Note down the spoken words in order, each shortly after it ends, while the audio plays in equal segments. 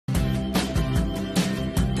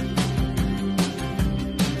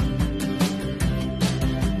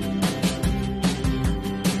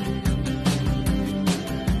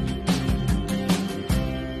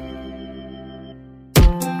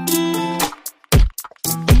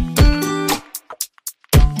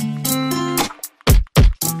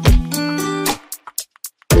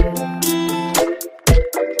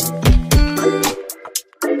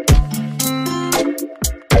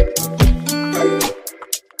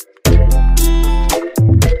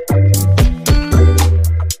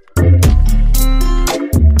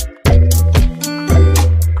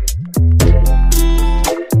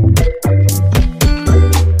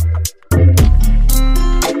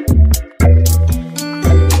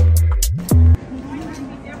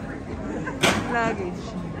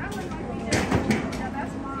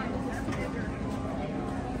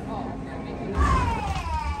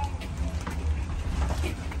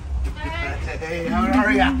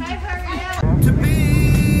To be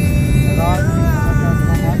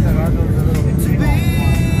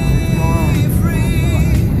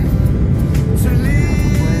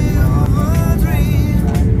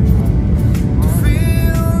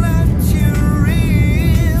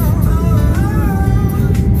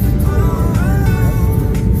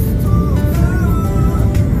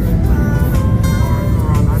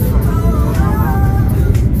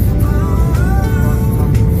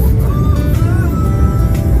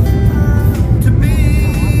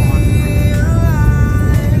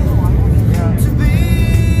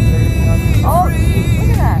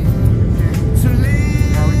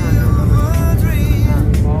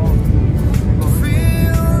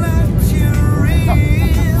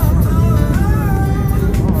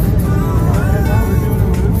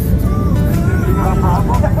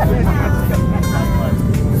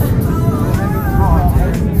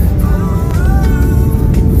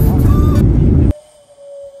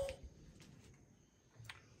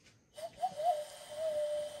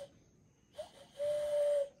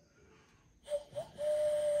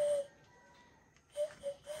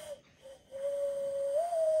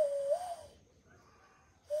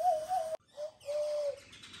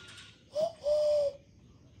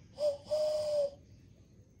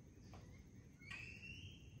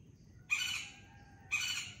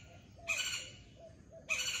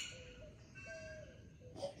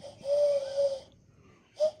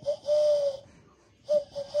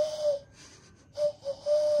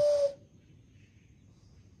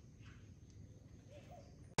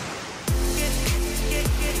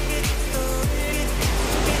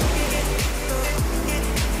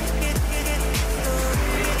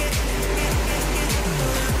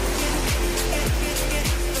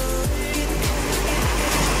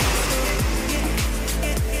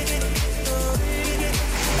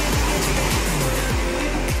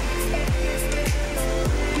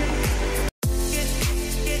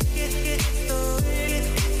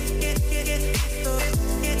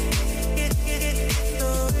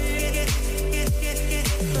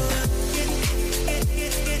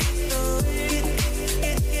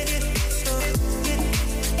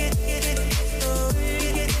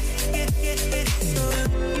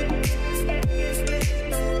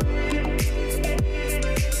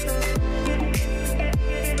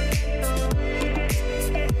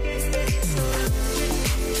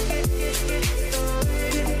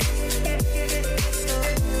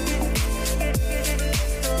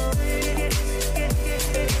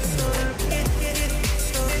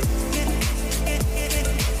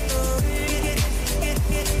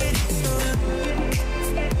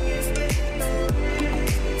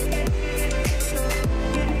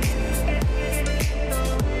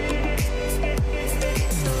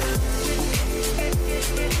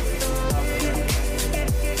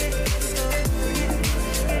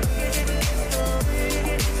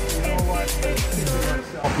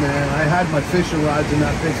Man, I had my fishing rods in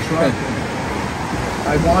that big truck.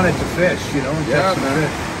 I wanted to fish, you know, and catch some fish.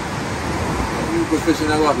 You go fishing,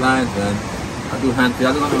 I got lines, man. I do hand fishing.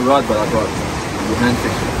 I don't have a rod, but I do hand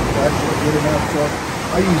fishing. That's a good enough truck.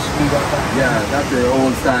 I used to do that back then. Yeah, that's the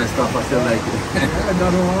old style stuff. I still like it. Yeah,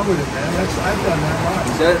 nothing wrong with it, man. I've done that a lot.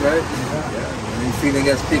 You said it, right? Yeah. When you feeling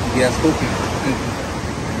gets picky, gets cooking.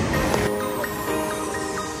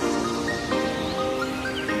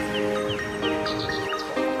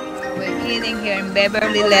 Here in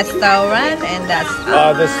Beverly Restaurant, and that's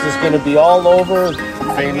this is going to be all over,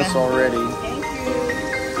 famous already. Thank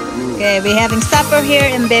you. Okay, we're having supper here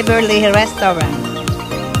in Beverly Restaurant.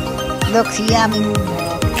 Looks yummy.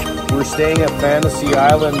 We're staying at Fantasy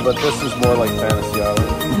Island, but this is more like Fantasy Island.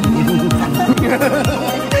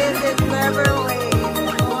 This is Beverly.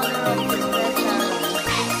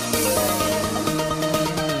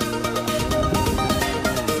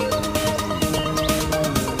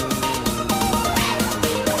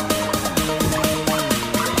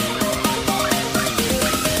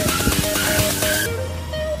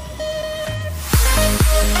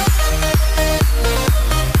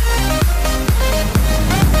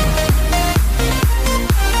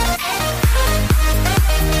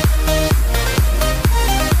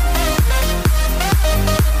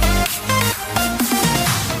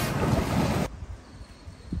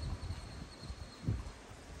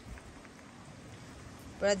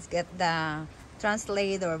 Let's get the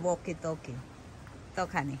translator walkie-talkie.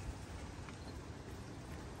 Talk, honey.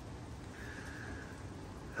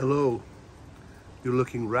 Hello. You're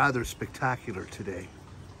looking rather spectacular today.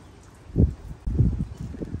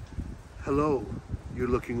 Hello. You're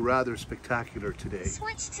looking rather spectacular today.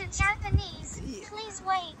 Switch to Japanese. Please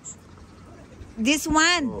wait. This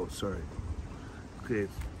one. Oh, sorry. Okay.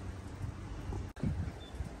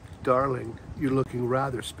 Darling, you're looking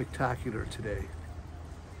rather spectacular today.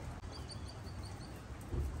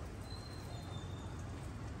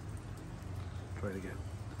 Try it again.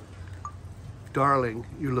 Darling,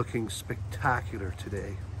 you're looking spectacular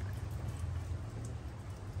today.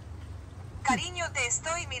 Cariño, te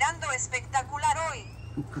estoy mirando espectacular hoy.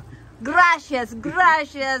 Gracias,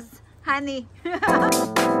 gracias, honey.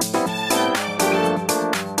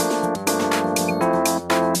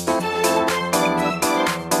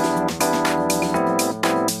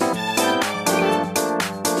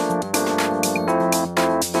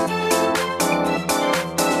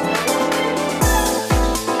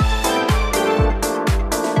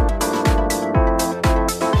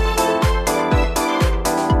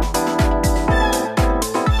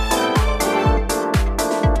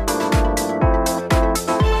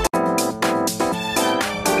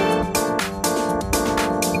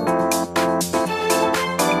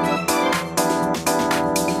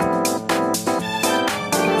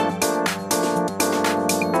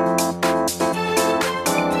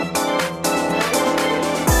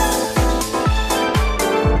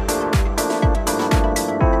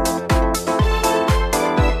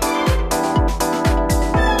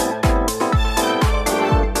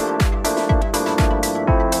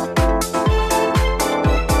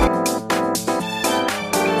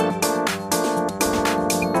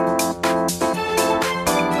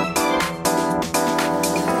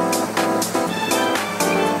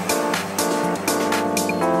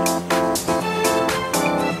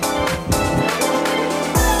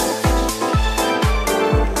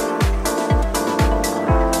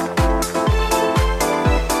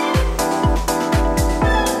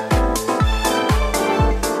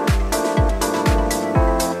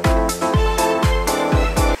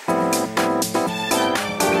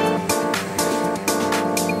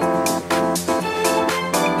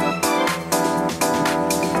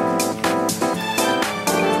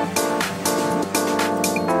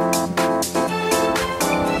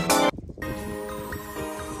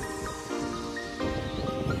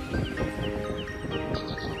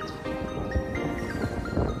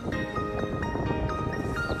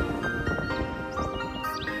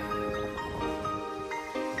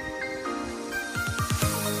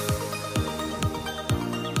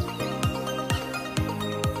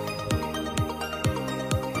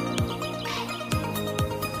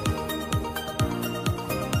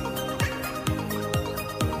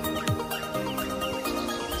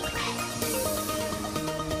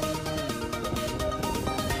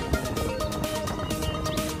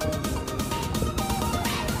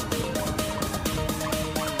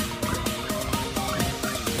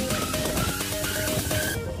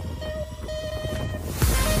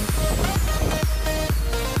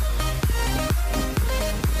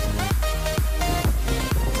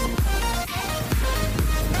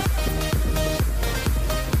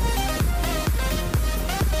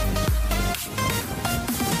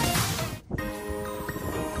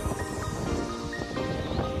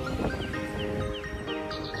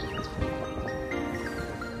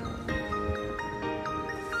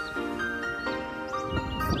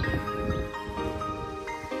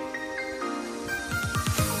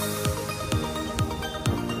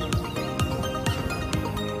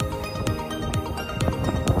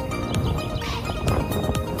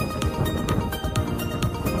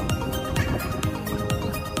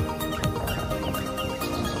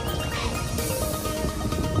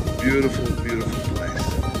 Beautiful, beautiful place.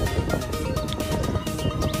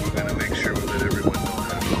 We're gonna make sure we let everyone know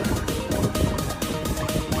how to find it.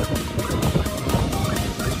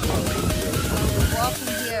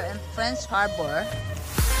 Walking here in French Harbor,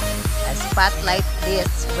 a spotlight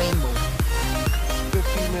this rainbow.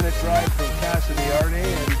 15-minute drive from Casa de Arte,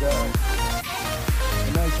 and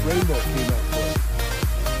a nice rainbow came out for us.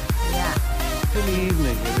 Yeah. In the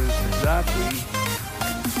evening, it is exactly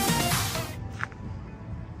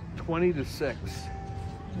 20 to 6.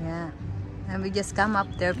 Yeah. And we just come up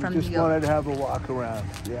there from We just the wanted to have a walk around.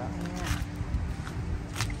 Yeah. Yeah.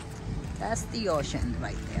 That's the ocean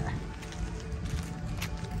right there.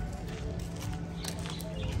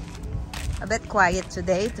 A bit quiet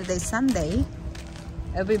today. Today's Sunday.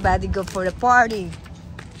 Everybody go for the party.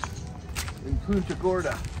 In Punta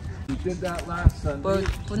Gorda. We did that last Sunday,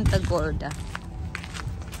 Punta Gorda.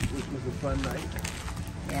 which was a fun night.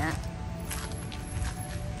 Yeah.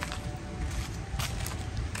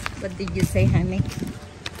 What did you say, honey?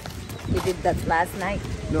 You did that last night?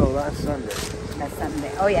 No, last Sunday. Last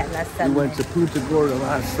Sunday. Oh yeah, last Sunday. We went to Punta Gorda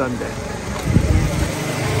last Sunday.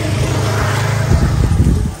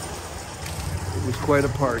 It was quite a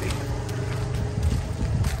party.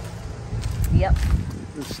 Yep.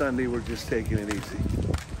 This Sunday we're just taking it easy.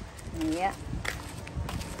 Yeah.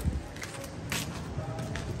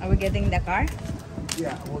 Are we getting the car?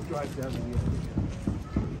 Yeah, we'll drive down the hill.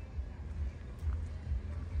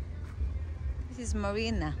 This is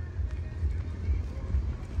Marina.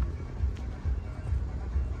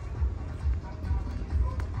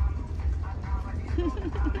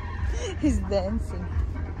 He's dancing.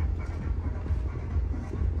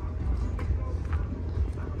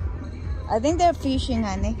 I think they're fishing,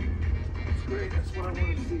 honey. That's great. That's what I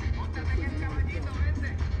want to see.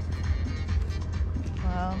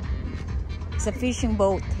 Wow. It's a fishing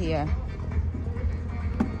boat here.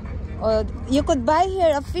 Oh, you could buy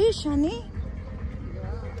here a fish, honey.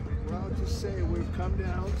 Well, just say we've come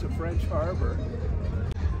down to French Harbor.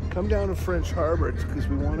 Come down to French Harbor because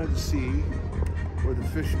we wanted to see where the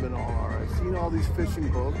fishermen all are. I've seen all these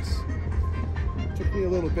fishing boats. It took me a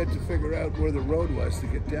little bit to figure out where the road was to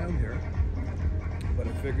get down here, but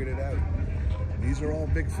I figured it out. These are all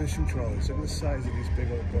big fishing trawlers. Look at the size of these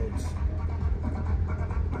big old boats.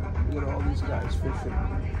 Look at all these guys fishing.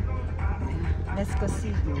 Let's go see.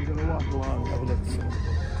 Yeah, we're gonna walk along, have a look at some of the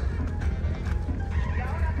boats.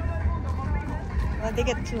 Well, they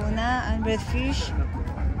get tuna and redfish.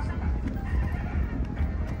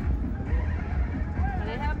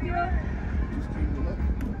 Just keep a look.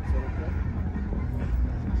 Is that okay?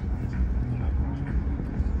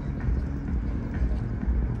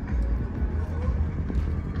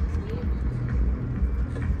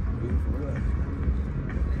 Beautiful, look at that.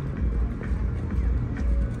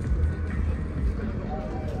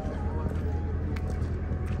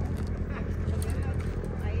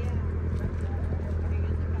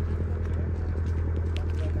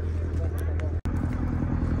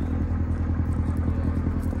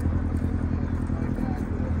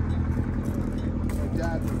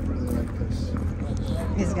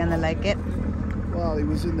 He's gonna like it. Well, he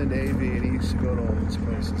was in the Navy and he used to go to all these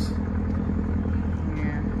places.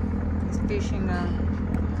 Yeah. He's fishing a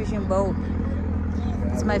fishing boat.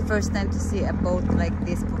 It's my first time to see a boat like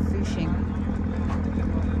this for fishing.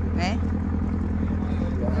 Eh?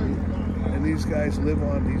 Yeah, and these guys live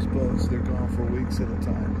on these boats. They're gone for weeks at a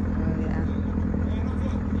time. Oh yeah.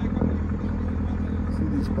 See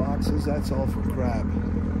these boxes? That's all for crab.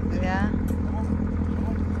 Yeah.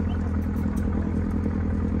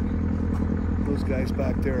 Those guys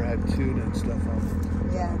back there had tuna and stuff on them.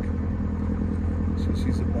 Yeah. So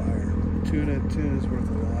she's a buyer. Tuna's worth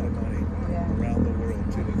a lot of money around the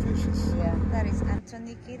world. Tuna fishes. Yeah. That is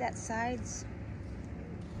Antoniki, that sides.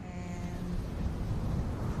 And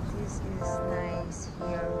this is nice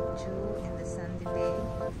here too in the Sandy Bay.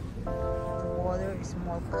 The water is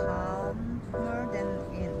more calmer than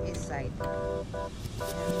in east side. And a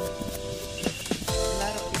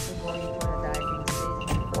lot of people going for the diving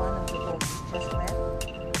season. One of the boats just left.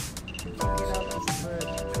 Check it out, this bird.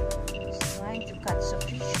 He's trying to catch a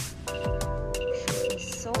fish. She is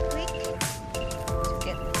so quick to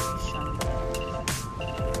get the fish on there.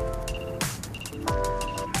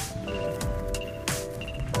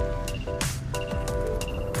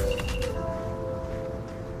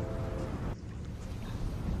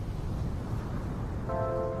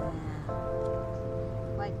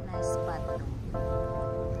 Quite nice spot.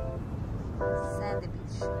 Sandy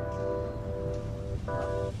beach.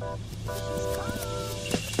 She's gone.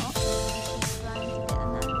 Oh, she's trying to get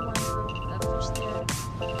another one for a fish there.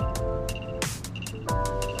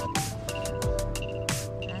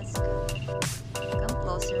 That's good. Come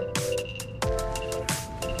closer.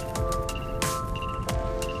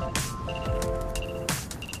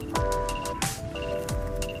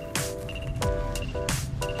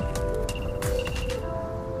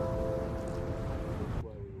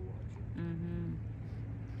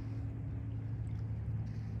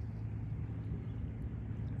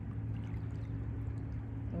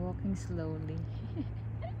 Walking slowly.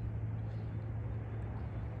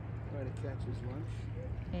 Trying to catch his lunch.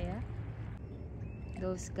 Yeah.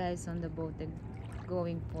 Those guys on the boat, they're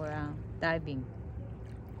going for diving.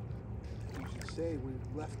 You should say we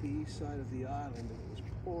left the east side of the island and it was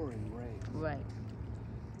pouring rain. Right.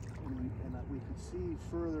 And we could see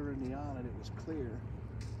further in the island it was clear.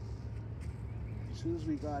 As soon as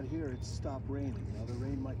we got here, it stopped raining. Now the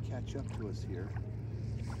rain might catch up to us here.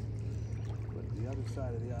 But the other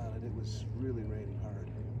side of the island, it was really raining hard.